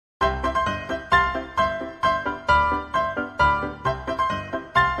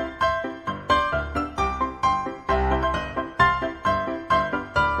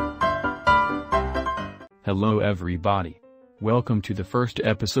Hello everybody. Welcome to the first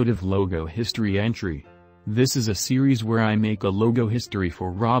episode of Logo History Entry. This is a series where I make a logo history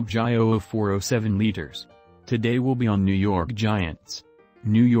for RobGio0407 L. Today we'll be on New York Giants.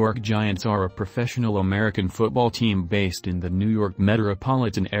 New York Giants are a professional American football team based in the New York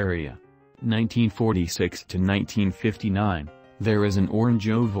metropolitan area. 1946 to 1959, there is an orange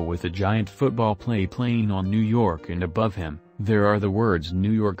oval with a giant football playing on New York, and above him, there are the words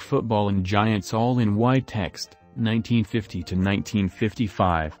New York Football and Giants all in white text. 1950 to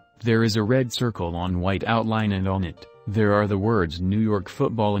 1955, there is a red circle on white outline, and on it, there are the words New York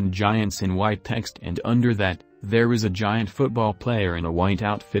Football and Giants in white text, and under that, there is a giant football player in a white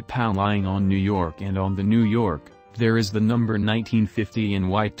outfit lying on New York, and on the New York, there is the number 1950 in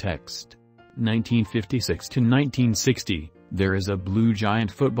white text. 1956 to 1960, there is a blue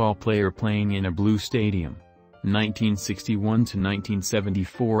giant football player playing in a blue stadium. 1961 to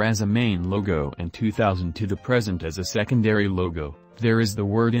 1974 as a main logo, and 2000 to the present as a secondary logo, there is the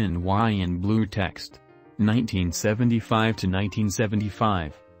word NY in blue text. 1975 to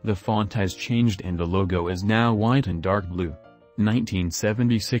 1975, the font has changed and the logo is now white and dark blue.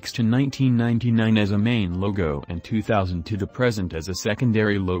 1976 to 1999 as a main logo, and 2000 to the present as a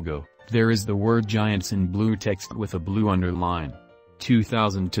secondary logo, there is the word Giants in blue text with a blue underline.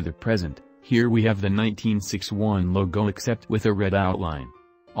 2000 to the present, here we have the 1961 logo except with a red outline.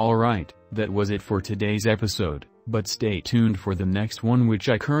 Alright, that was it for today's episode, but stay tuned for the next one, which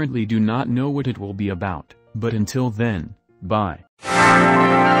I currently do not know what it will be about, but until then, bye.